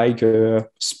not like a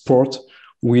sport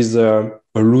with a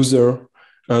loser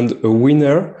and a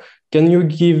winner. Can you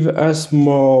give us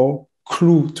more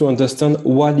clue to understand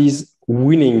what is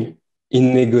winning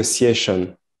in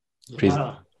negotiation, please?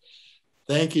 Yeah.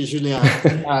 Thank you, Julien.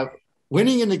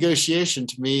 Winning in negotiation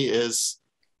to me is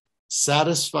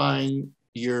satisfying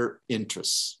your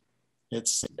interests.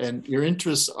 And your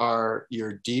interests are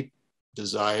your deep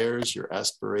desires, your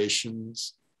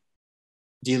aspirations,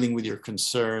 dealing with your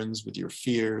concerns, with your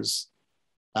fears.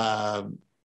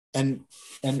 And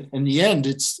in the end,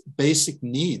 it's basic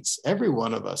needs. Every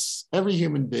one of us, every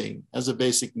human being has a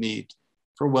basic need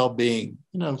for well-being,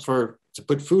 to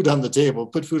put food on the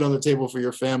table for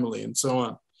your family and so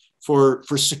on, for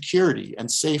security and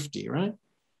safety, right?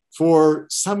 For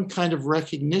some kind of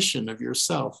recognition of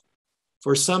yourself,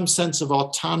 for some sense of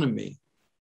autonomy,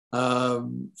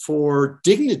 for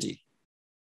dignity,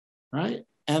 right?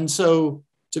 And so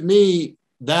to me,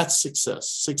 that's success.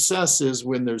 Success is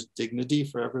when there's dignity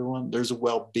for everyone, there's a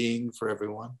well-being for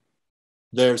everyone,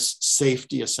 there's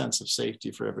safety, a sense of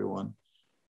safety for everyone.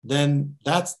 Then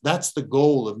that's the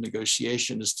goal of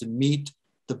negotiation, is to meet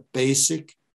the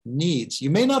basic needs. You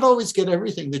may not always get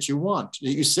everything that you want,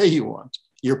 that you say you want,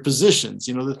 your positions,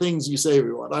 the things you say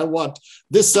you want. I want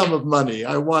this sum of money,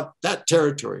 I want that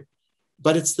territory,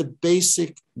 but it's the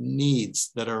basic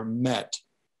needs that are met.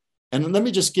 And let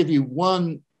me just give you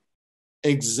one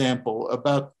example.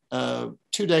 About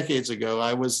 2 decades ago,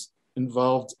 I was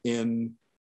involved in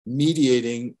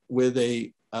mediating with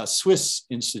a Swiss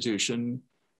institution,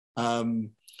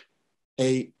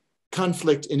 a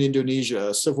conflict in Indonesia,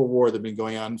 a civil war that had been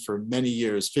going on for many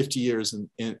years, 50 years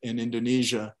in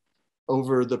Indonesia,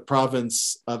 over the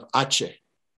province of Aceh.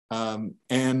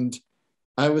 And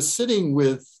I was sitting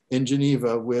in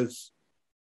Geneva with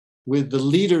the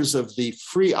leaders of the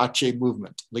Free Aceh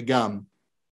movement, the GAM.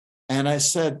 And I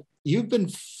said, you've been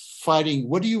fighting.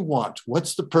 What do you want?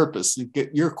 What's the purpose? You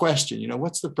get your question,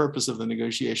 what's the purpose of the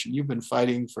negotiation? You've been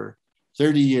fighting for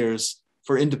 30 years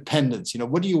for independence.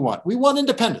 What do you want? We want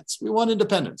independence. We want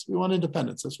independence. We want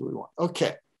independence. That's what we want.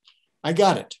 Okay, I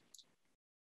got it.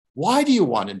 Why do you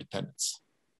want independence?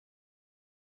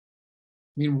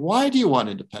 Why do you want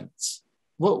independence?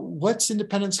 What's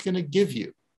independence going to give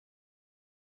you?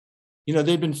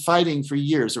 They've been fighting for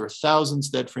years. There were thousands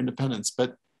dead for independence.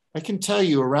 But I can tell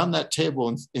you, around that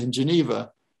table in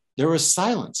Geneva, there was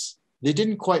silence. They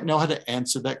didn't quite know how to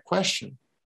answer that question.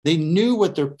 They knew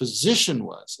what their position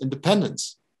was,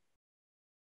 independence,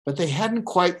 but they hadn't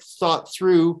quite thought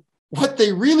through what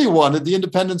they really wanted the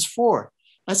independence for.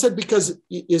 I said, because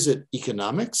is it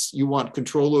economics? You want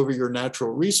control over your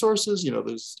natural resources?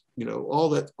 There's, all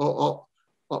that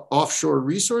offshore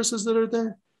resources that are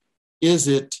there. Is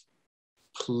it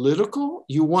political?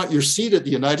 You want your seat at the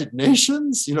United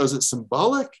Nations? Is it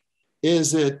symbolic?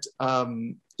 Is it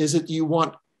you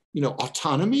want,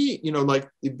 autonomy? Like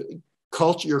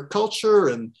your culture,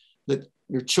 and that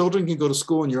your children can go to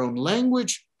school in your own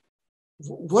language.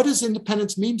 What does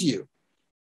independence mean to you?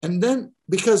 And then,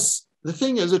 because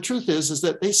the truth is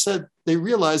that they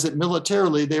realized that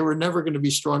militarily they were never going to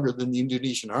be stronger than the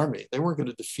Indonesian army. They weren't going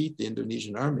to defeat the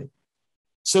Indonesian army.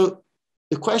 So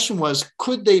the question was,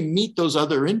 could they meet those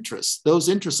other interests, those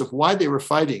interests of why they were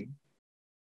fighting,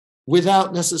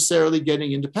 without necessarily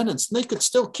getting independence? And they could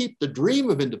still keep the dream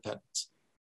of independence.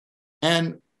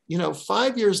 And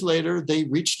 5 years later, they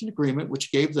reached an agreement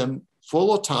which gave them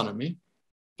full autonomy,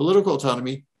 political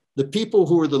autonomy. The people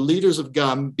who were the leaders of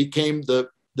GAM became the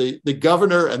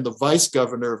governor and the vice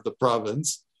governor of the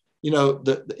province. In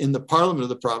the parliament of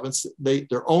the province,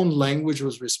 their own language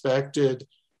was respected.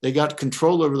 They got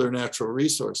control over their natural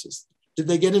resources. Did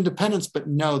they get independence? But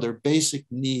no, their basic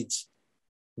needs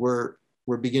were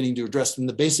beginning to address, and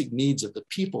the basic needs of the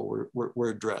people were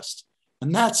addressed.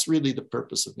 And that's really the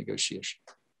purpose of negotiation.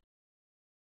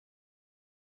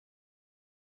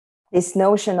 This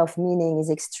notion of meaning is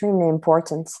extremely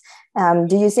important.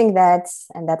 Do you think that,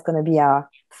 and that's going to be our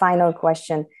final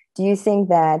question, do you think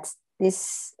that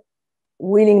this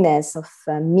willingness of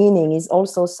meaning is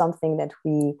also something that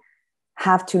we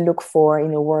have to look for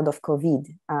in a world of COVID?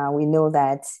 We know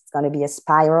that it's going to be a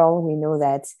spiral. We know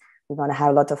that we're going to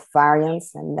have a lot of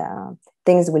variants, and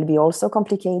things will be also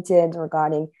complicated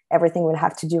regarding everything we'll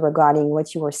have to do regarding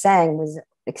what you were saying was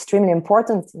extremely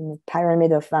important in the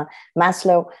pyramid of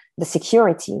Maslow, the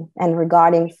security, and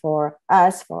regarding for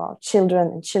us, for our children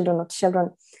and children of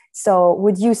children. So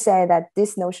would you say that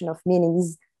this notion of meaning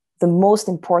is the most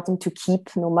important to keep,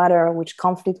 no matter which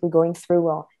conflict we're going through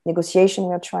or negotiation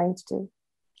we're trying to do?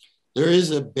 There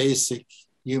is a basic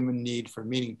human need for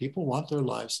meaning. People want their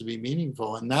lives to be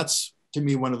meaningful. And that's, to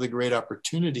me, one of the great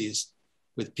opportunities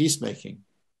with peacemaking,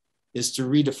 is to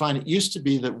redefine. It used to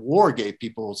be that war gave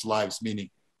people's lives meaning.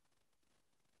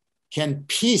 Can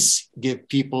peace give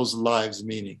people's lives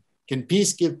meaning? Can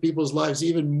peace give people's lives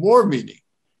even more meaning?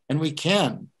 And we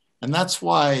can. And that's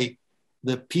why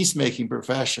the peacemaking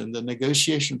profession, the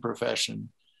negotiation profession,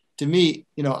 to me,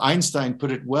 Einstein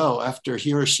put it well after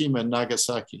Hiroshima and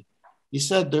Nagasaki. He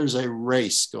said there's a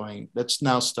race going that's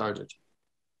now started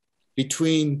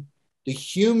between the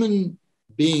human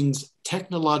being's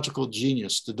technological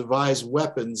genius to devise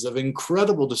weapons of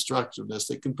incredible destructiveness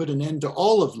that can put an end to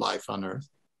all of life on Earth,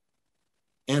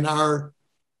 and our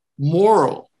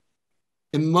moral,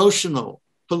 emotional,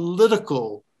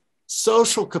 political,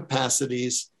 social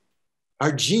capacities,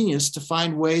 our genius to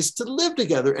find ways to live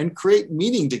together and create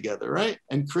meaning together, right?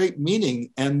 And create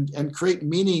meaning and create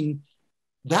meaning.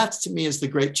 That, to me, is the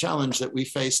great challenge that we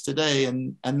face today.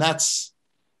 And that's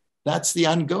the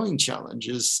ongoing challenge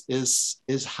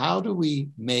is how do we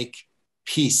make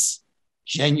peace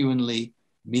genuinely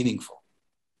meaningful?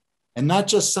 And not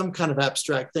just some kind of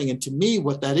abstract thing. And to me,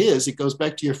 what that is, it goes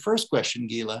back to your first question,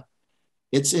 Gila.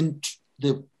 It's in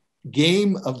the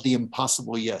game of the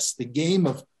impossible yes, the game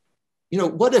of,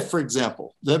 what if, for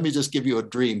example, let me just give you a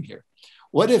dream here.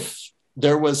 What if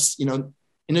there was,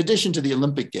 in addition to the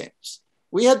Olympic Games,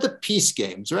 we had the peace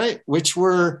games, right?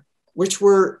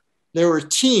 There were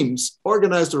teams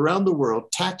organized around the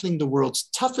world tackling the world's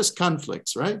toughest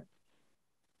conflicts, right?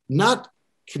 Not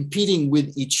competing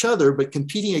with each other, but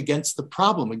competing against the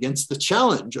problem, against the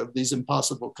challenge of these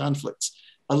impossible conflicts.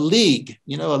 A league,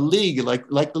 like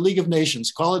the League of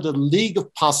Nations, call it a league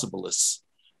of possibilists,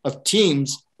 of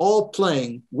teams all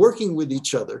playing, working with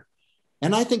each other.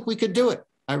 And I think we could do it.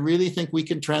 I really think we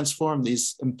can transform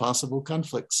these impossible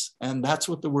conflicts. And that's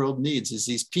what the world needs, is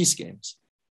these peace games.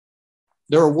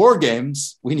 There are war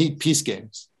games, we need peace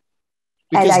games.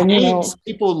 Because and games,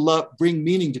 people bring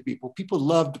meaning to people. People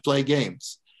love to play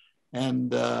games,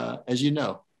 and as you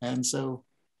know, and so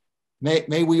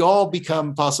may we all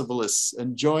become possibilists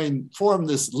and form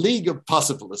this league of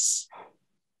possibilists.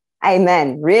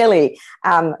 Amen. Really.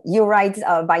 You're right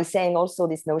by saying also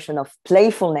this notion of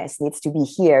playfulness needs to be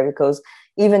here, because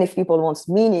even if people want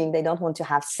meaning, they don't want to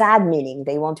have sad meaning.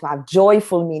 They want to have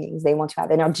joyful meanings. They want to have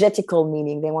energetical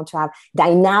meaning. They want to have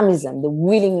dynamism, the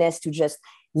willingness to just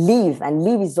live. And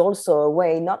live is also a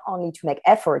way not only to make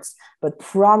efforts, but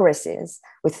progresses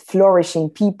with flourishing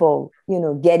people,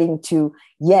 getting to,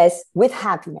 yes, with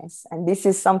happiness. And this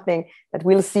is something that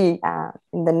we'll see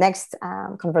in the next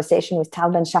conversation with Tal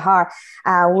Ben-Shahar.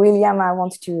 William, I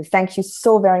want to thank you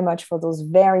so very much for those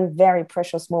very, very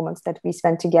precious moments that we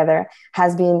spent together.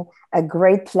 Has been a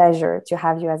great pleasure to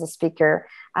have you as a speaker.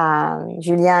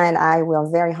 Julien and I were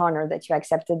very honored that you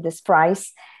accepted this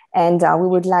prize. And we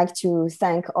would like to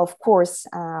thank, of course,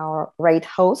 our great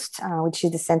host, which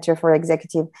is the Center for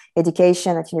Executive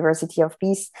Education at University of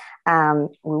Peace.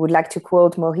 We would like to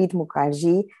quote Mohit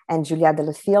Mukherjee and Julia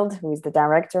Delafield, who is the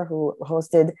director who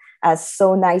hosted us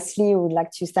so nicely. We would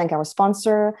like to thank our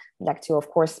sponsor. We'd like to, of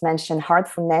course, mention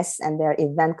Heartfulness and their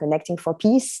event Connecting for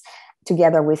Peace,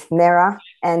 together with NERA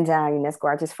and UNESCO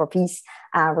Artists for Peace,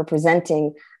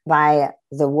 representing by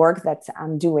the work that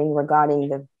I'm doing regarding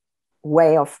the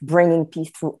way of bringing peace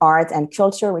through art and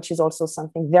culture, which is also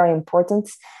something very important.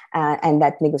 And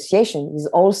that negotiation is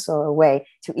also a way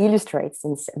to illustrate,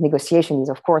 since negotiation is,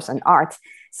 of course, an art.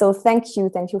 So thank you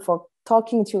for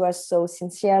talking to us so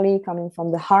sincerely, coming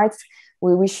from the heart.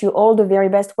 We wish you all the very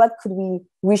best. What could we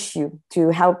wish you to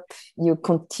help you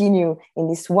continue in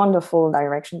this wonderful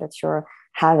direction that you're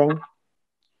having?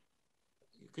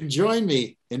 You can join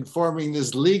me in forming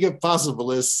this League of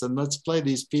Possibilists, and let's play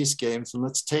these peace games, and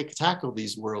let's tackle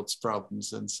these world's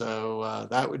problems. And so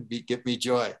that would give me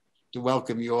joy to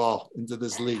welcome you all into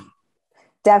this league.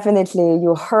 Definitely.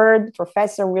 You heard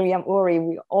Professor William Ury.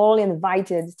 We're all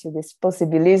invited to this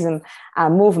possibilism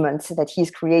movement that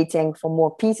he's creating for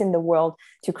more peace in the world,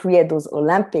 to create those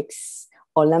Olympics,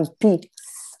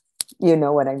 you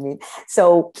know what I mean.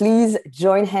 So please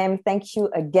join him. Thank you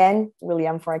again,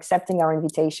 William, for accepting our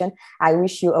invitation. I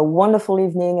wish you a wonderful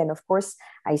evening. And of course,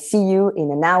 I see you in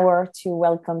an hour to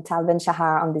welcome Tal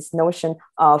Ben-Shahar on this notion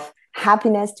of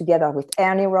happiness, together with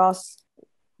Ernie Ross,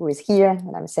 who is here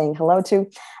and I'm saying hello to,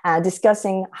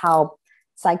 discussing how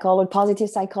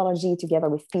positive psychology together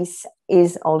with peace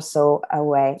is also a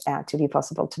way to be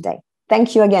possible today.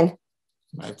 Thank you again.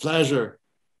 My pleasure.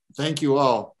 Thank you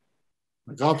all.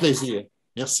 Un grand plaisir.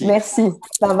 Merci. Merci.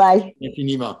 Bye bye.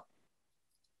 Infiniment.